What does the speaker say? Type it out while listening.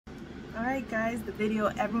Alright guys, the video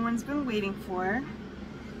everyone's been waiting for.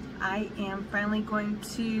 I am finally going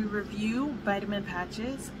to review vitamin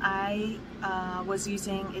patches. I was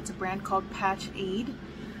using, it's a brand called PatchAid.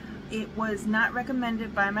 It was not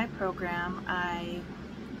recommended by my program. I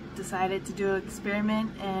decided to do an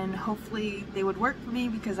experiment and hopefully they would work for me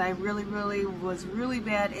because I was really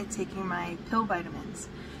bad at taking my pill vitamins.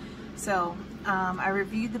 So I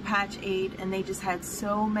reviewed the PatchAid and they just had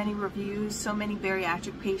so many reviews, so many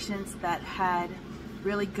bariatric patients that had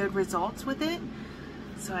really good results with it.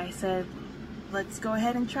 So I said, let's go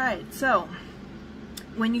ahead and try it. So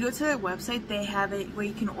when you go to their website, they have it where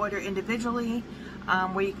you can order individually,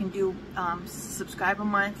 where you can do subscribe a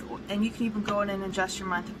month, and you can even go in and adjust your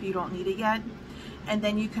month if you don't need it yet. And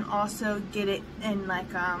then you can also get it in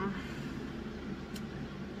like a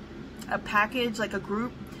package, like a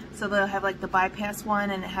group. So they'll have like the bypass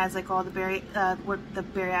one, and it has like all the what the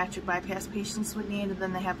bariatric bypass patients would need, and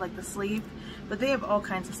then they have like the sleeve, but they have all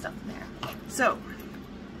kinds of stuff in there. So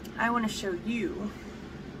I want to show you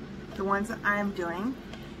the ones that I'm doing,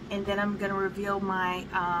 and then I'm going to reveal my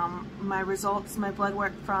my results, my blood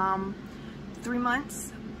work from 3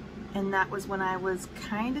 months, and that was when I was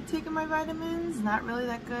kind of taking my vitamins, not really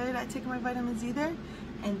that good at taking my vitamins either.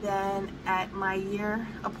 And then at my year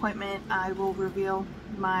appointment, I will reveal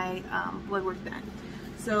my blood work then.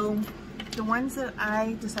 So the ones that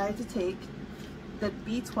I decided to take, the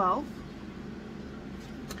B12,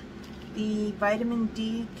 the vitamin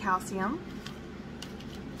D calcium,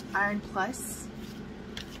 iron plus,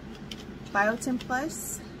 biotin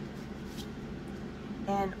plus,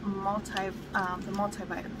 and the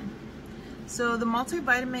multivitamin. So the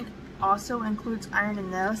multivitamin also includes iron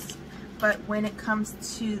in this, but when it comes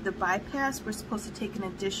to the bypass, we're supposed to take an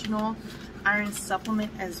additional iron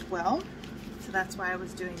supplement as well. So that's why I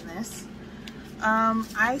was doing this.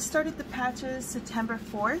 I started the patches September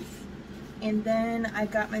 4th, and then I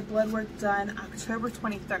got my blood work done October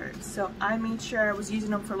 23rd. So I made sure I was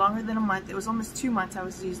using them for longer than a month. It was almost 2 months I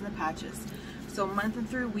was using the patches. So a month and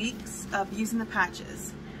 3 weeks of using the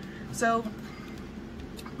patches. So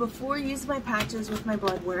before using my patches with my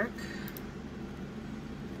blood work,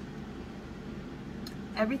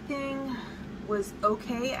 everything was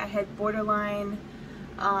okay. I had borderline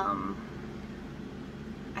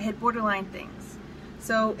things.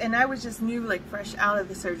 So, and I was just new, like fresh out of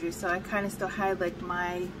the surgery, so I kind of still had like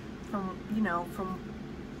my, from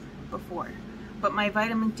before. But my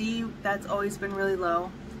vitamin D, that's always been really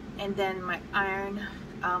low. And then my iron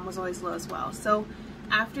was always low as well. So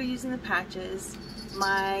after using the patches,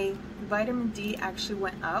 my vitamin D actually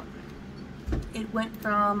went up. It went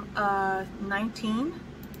from 19,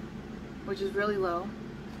 which is really low,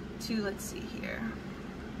 to, let's see here,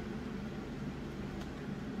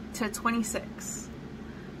 to 26.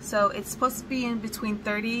 So it's supposed to be in between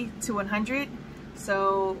 30 to 100.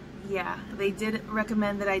 So yeah, they did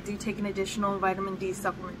recommend that I do take an additional vitamin D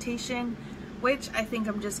supplementation, which I think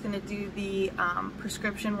I'm just going to do the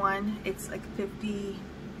prescription one. It's like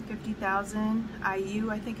 50,000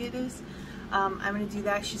 IU, I think it is. I'm going to do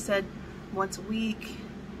that. She said once a week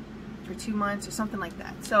for 2 months or something like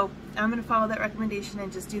that. So I'm going to follow that recommendation and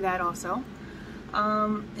just do that also.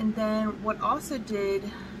 And then what also did,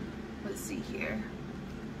 let's see here,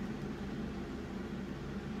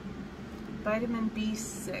 vitamin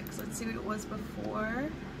B6. Let's see what it was before.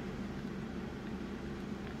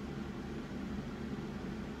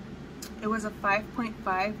 It was a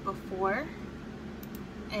 5.5 before,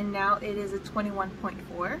 and now it is a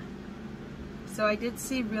 21.4. So I did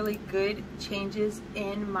see really good changes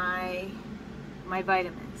in my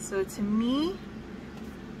vitamins. So to me,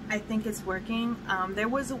 I think it's working. There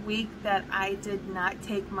was a week that I did not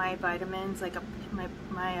take my vitamins, like my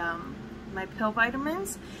pill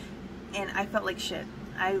vitamins, and I felt like shit.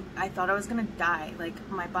 I thought I was gonna die. Like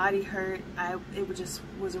my body hurt. It just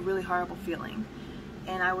was a really horrible feeling.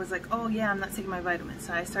 And I was like, oh yeah, I'm not taking my vitamins.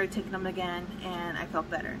 So I started taking them again, and I felt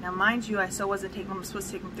better. Now mind you, I still wasn't taking them. I'm supposed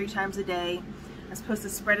to take them 3 times a day. I'm supposed to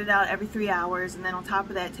spread it out every 3 hours, and then on top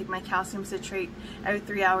of that, take my calcium citrate every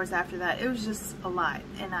 3 hours after that. It was just a lot,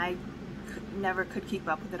 and I never could keep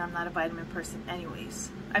up with it. I'm not a vitamin person anyways.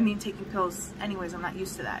 I mean, taking pills anyways, I'm not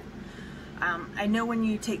used to that. I know when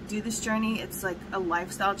you do this journey, it's like a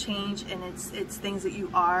lifestyle change, and it's things that you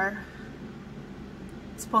are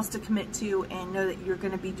supposed to commit to and know that you're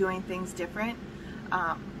going to be doing things different.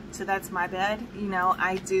 So that's my bad, you know.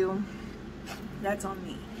 That's on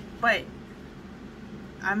me, but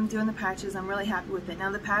I'm doing the patches. I'm really happy with it.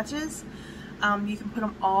 Now the patches, you can put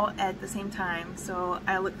them all at the same time, so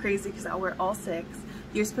I look crazy because I'll wear all 6.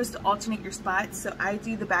 You're supposed to alternate your spots, so I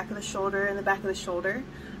do the back of the shoulder and the back of the shoulder.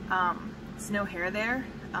 There's no hair there.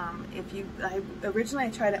 Originally I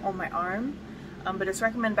tried it on my arm, but it's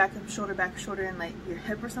recommended back shoulder, and like your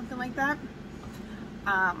hip or something like that.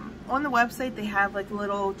 On the website they have like a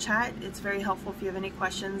little chat. It's very helpful if you have any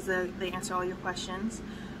questions. They answer all your questions.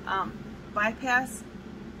 Bypass,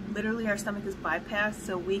 literally our stomach is bypassed,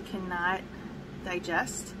 so we cannot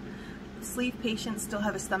digest. Sleeve patients still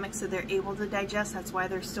have a stomach, so they're able to digest. That's why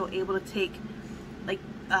they're still able to take, like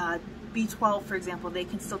B12 for example, they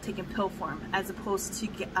can still take in pill form, as opposed to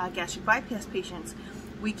gastric bypass patients,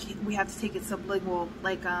 we have to take it sublingual,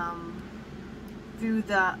 like through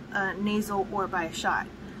the nasal or by a shot.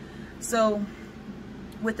 So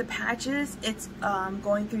with the patches, it's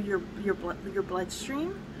going through your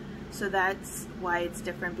bloodstream, so that's why it's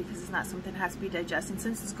different, because it's not something that has to be digested.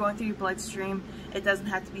 Since it's going through your bloodstream, it doesn't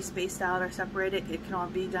have to be spaced out or separated. It can all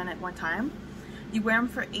be done at one time. You wear them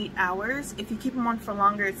for 8 hours. If you keep them on for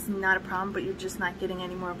longer, it's not a problem, but you're just not getting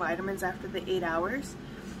any more vitamins after the 8 hours.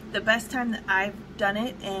 The best time that I've done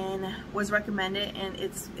it and was recommended, and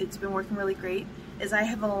it's been working really great, is I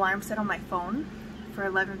have an alarm set on my phone for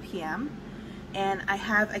 11 p.m. and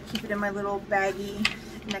I keep it in my little baggie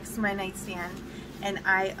next to my nightstand, and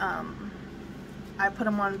I put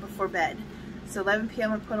them on before bed. So 11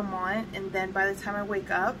 p.m. I put them on, and then by the time I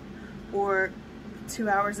wake up or 2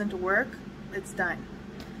 hours into work, it's done.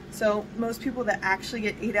 So most people that actually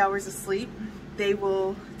get 8 hours of sleep, they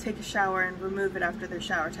will take a shower and remove it after their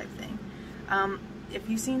shower type thing. If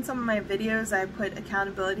you've seen some of my videos, I put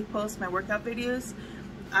accountability posts, my workout videos.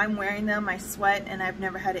 I'm wearing them, I sweat, and I've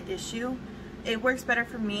never had an issue. It works better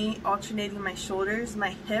for me alternating my shoulders,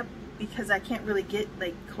 my hip, because I can't really get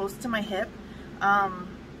like close to my hip.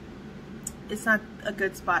 It's not a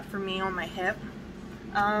good spot for me on my hip.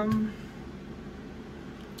 I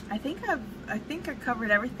think I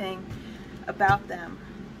covered everything about them.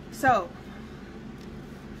 So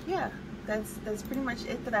yeah, that's pretty much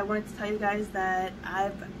it that I wanted to tell you guys, that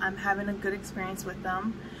I'm having a good experience with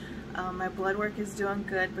them. My blood work is doing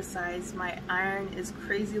good, besides my iron is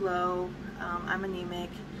crazy low. I'm anemic,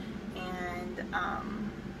 and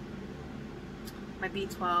my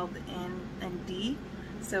B12 and D,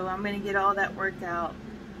 so I'm gonna get all that worked out,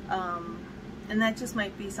 and that just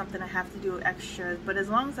might be something I have to do extra. But as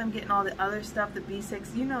long as I'm getting all the other stuff, the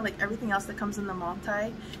B6, you know, like everything else that comes in the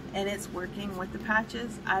multi, and it's working with the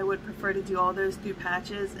patches, I would prefer to do all those through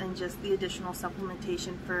patches and just the additional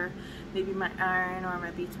supplementation for maybe my iron or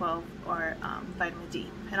my B12 or vitamin D.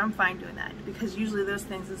 And I'm fine doing that, because usually those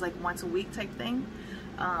things is like once a week type thing.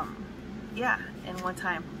 Yeah, and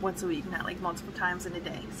once a week, not like multiple times in a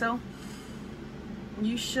day. So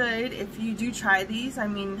you should, if you do try these, I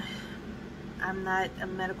mean, I'm not a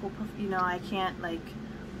medical, you know, I can't, like,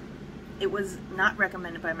 it was not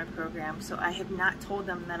recommended by my program, so I have not told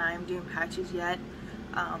them that I am doing patches yet.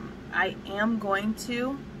 I am going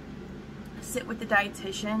to sit with the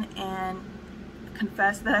dietitian and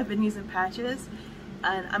confess that I've been using patches,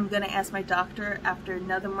 and I'm going to ask my doctor after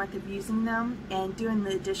another month of using them and doing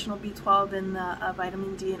the additional B12 and the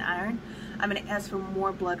vitamin D and iron. I'm going to ask for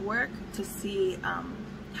more blood work to see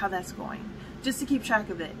how that's going, just to keep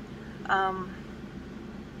track of it.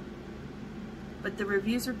 But the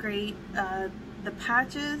reviews are great. The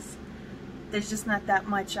patches, there's just not that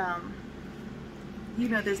much, you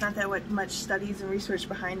know, there's not that much studies and research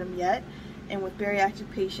behind them yet. And with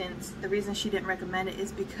bariatric patients, the reason she didn't recommend it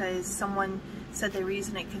is because someone said they were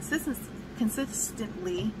using it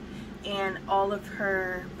consistently, and all of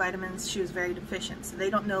her vitamins, she was very deficient. So they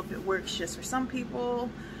don't know if it works just for some people,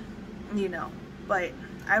 you know. But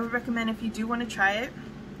I would recommend, if you do want to try it,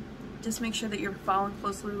 just make sure that you're following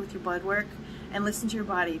closely with your blood work and listen to your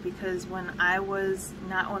body, because when I was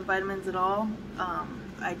not on vitamins at all,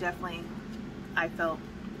 I felt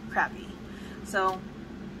crappy. So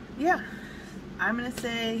yeah, I'm gonna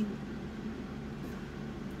say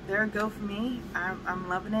they're a go for me. I'm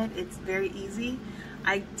loving it. It's very easy.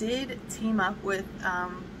 I did team up with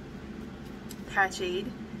PatchAid.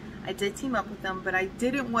 I did team up with them, but I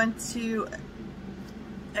didn't want to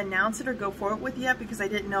announce it or go forward with it yet, because I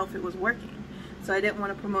didn't know if it was working. So I didn't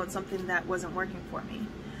want to promote something that wasn't working for me.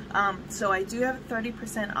 So I do have a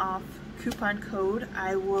 30% off coupon code.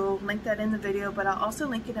 I will link that in the video, but I'll also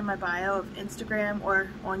link it in my bio of Instagram or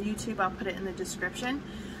on YouTube. I'll put it in the description.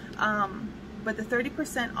 But the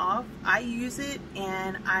 30% off, I use it,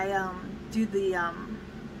 and I do the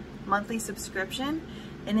monthly subscription,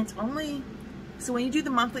 and it's only, so when you do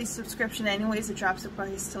the monthly subscription anyways, it drops the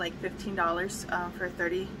price to like $15 for a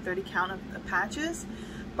 30 count of patches.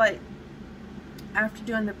 But after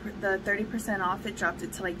doing the 30% off, it dropped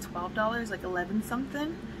it to like $12, like 11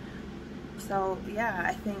 something. So yeah,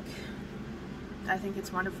 I think I think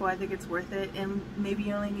it's wonderful. I think it's worth it, and maybe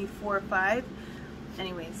you only need 4 or 5.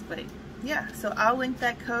 Anyways, but yeah, so I'll link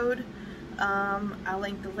that code. I'll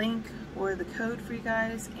link the link or the code for you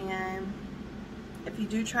guys, and if you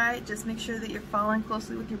do try it, just make sure that you're following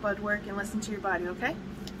closely with your blood work and listen to your body, okay?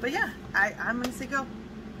 But yeah, I'm gonna say go.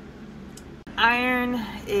 Iron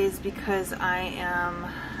is because I am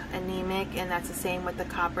anemic, and that's the same with the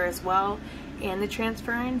copper as well, and the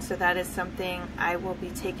transferrin, so that is something I will be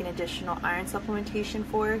taking additional iron supplementation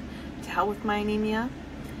for to help with my anemia.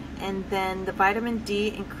 And then the vitamin D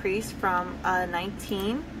increased from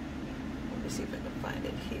 19. Let me see if I can find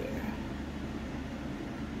it here.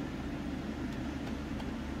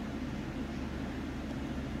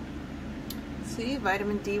 See,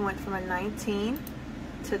 vitamin D went from a 19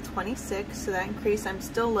 to 26, so that increased. I'm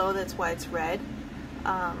still low, that's why it's red.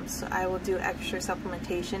 So I will do extra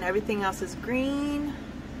supplementation. Everything else is green.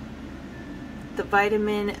 The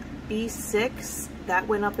vitamin B6, that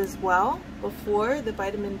went up as well. Before, the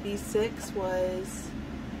vitamin B6 was,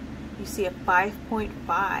 you see, a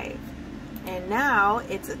 5.5, and now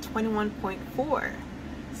it's a 21.4.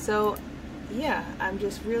 So yeah, I'm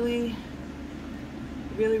just really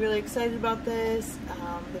excited about this.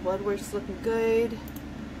 The blood work's looking good,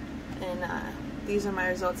 and these are my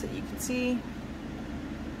results that you can see.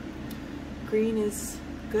 Green is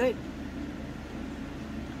good.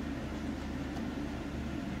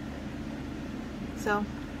 So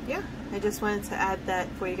yeah, I just wanted to add that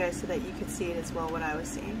for you guys so that you could see it as well, what I was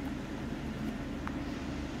seeing.